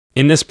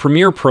In this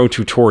Premiere Pro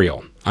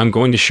tutorial, I'm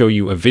going to show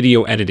you a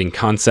video editing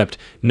concept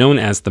known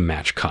as the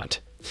match cut.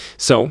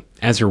 So,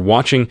 as you're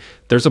watching,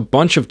 there's a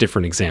bunch of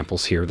different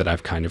examples here that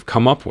I've kind of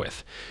come up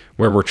with,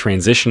 where we're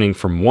transitioning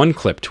from one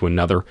clip to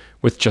another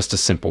with just a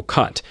simple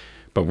cut,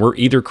 but we're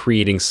either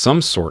creating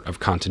some sort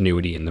of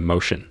continuity in the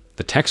motion,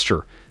 the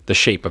texture, the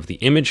shape of the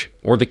image,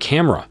 or the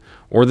camera,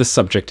 or the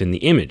subject in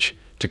the image,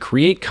 to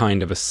create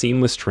kind of a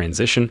seamless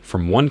transition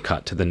from one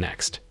cut to the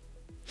next.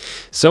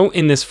 So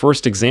in this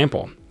first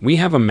example, we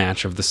have a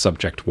match of the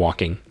subject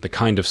walking, the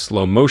kind of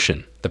slow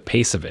motion, the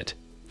pace of it.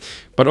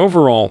 But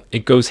overall,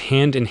 it goes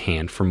hand in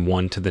hand from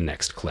one to the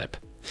next clip.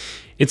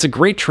 It's a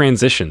great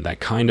transition that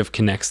kind of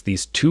connects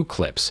these two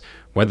clips,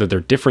 whether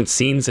they're different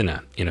scenes in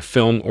a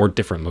film or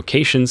different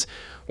locations,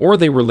 or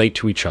they relate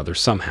to each other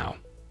somehow.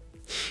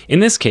 In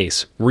this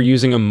case, we're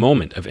using a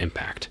moment of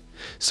impact.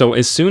 So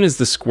as soon as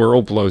the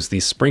squirrel blows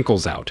these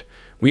sprinkles out,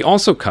 we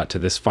also cut to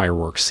this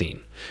fireworks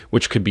scene,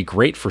 which could be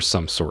great for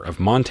some sort of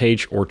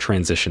montage or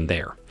transition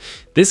there.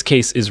 This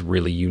case is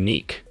really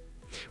unique.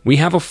 We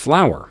have a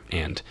flower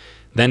and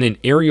then an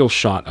aerial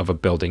shot of a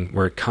building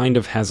where it kind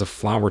of has a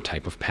flower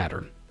type of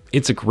pattern.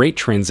 It's a great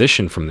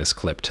transition from this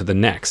clip to the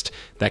next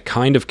that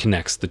kind of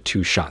connects the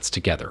two shots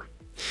together.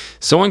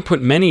 So I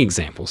put many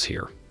examples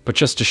here, but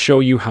just to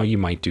show you how you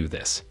might do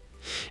this.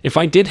 If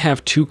I did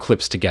have two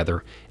clips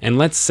together, and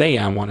let's say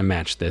I want to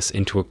match this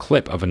into a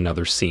clip of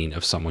another scene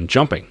of someone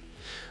jumping,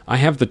 I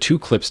have the two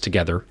clips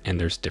together and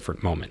there's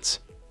different moments.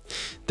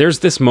 There's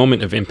this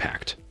moment of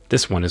impact,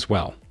 this one as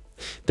well.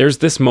 There's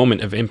this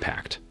moment of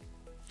impact.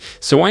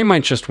 So I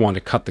might just want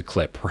to cut the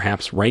clip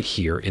perhaps right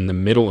here in the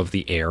middle of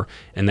the air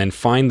and then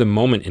find the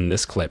moment in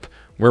this clip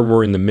where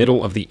we're in the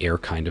middle of the air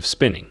kind of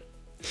spinning.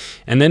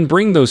 And then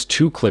bring those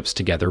two clips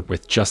together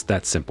with just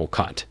that simple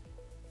cut.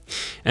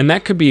 And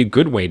that could be a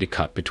good way to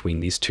cut between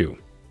these two.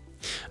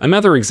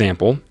 Another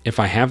example, if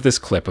I have this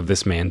clip of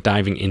this man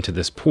diving into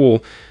this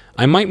pool,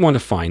 I might want to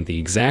find the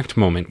exact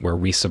moment where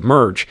we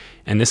submerge,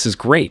 and this is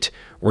great,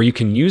 or you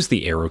can use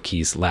the arrow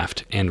keys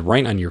left and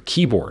right on your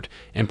keyboard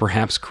and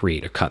perhaps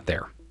create a cut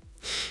there.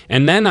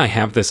 And then I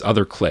have this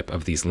other clip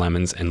of these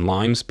lemons and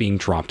limes being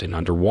dropped in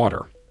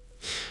underwater.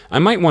 I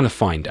might want to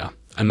find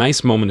a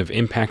nice moment of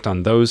impact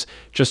on those,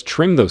 just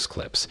trim those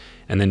clips,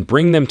 and then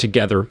bring them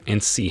together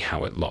and see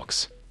how it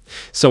looks.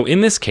 So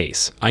in this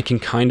case, I can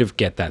kind of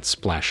get that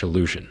splash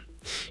illusion.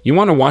 You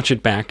want to watch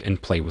it back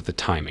and play with the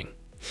timing.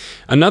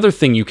 Another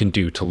thing you can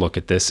do to look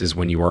at this is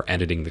when you are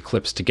editing the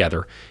clips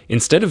together,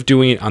 instead of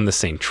doing it on the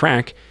same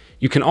track,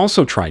 you can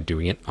also try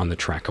doing it on the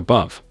track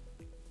above.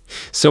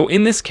 So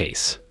in this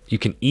case, you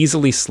can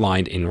easily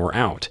slide in or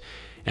out,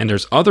 and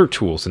there's other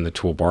tools in the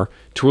toolbar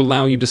to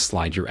allow you to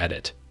slide your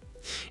edit.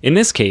 In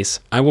this case,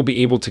 I will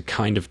be able to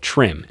kind of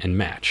trim and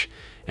match,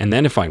 and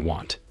then if I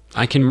want,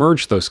 I can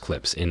merge those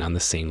clips in on the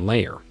same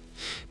layer.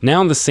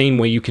 Now in the same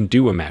way you can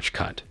do a match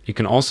cut, you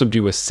can also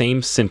do a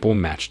same simple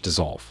match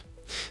dissolve.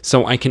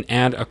 So I can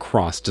add a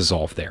cross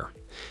dissolve there.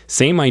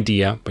 Same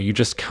idea, but you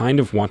just kind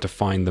of want to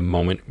find the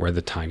moment where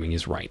the timing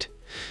is right.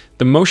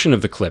 The motion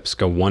of the clips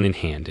go one in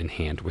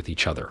hand with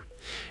each other.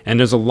 And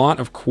there's a lot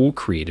of cool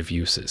creative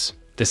uses.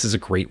 This is a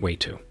great way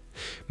to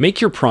make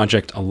your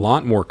project a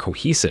lot more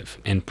cohesive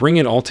and bring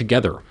it all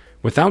together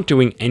without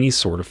doing any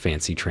sort of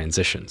fancy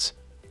transitions.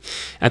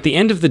 At the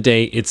end of the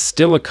day, it's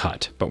still a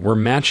cut, but we're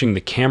matching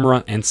the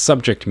camera and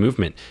subject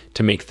movement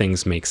to make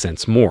things make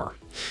sense more.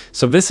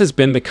 So this has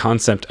been the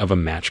concept of a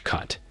match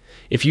cut.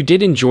 If you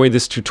did enjoy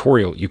this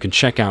tutorial, you can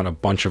check out a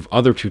bunch of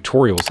other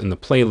tutorials in the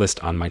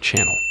playlist on my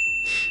channel.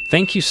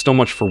 Thank you so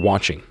much for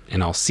watching,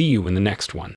 and I'll see you in the next one.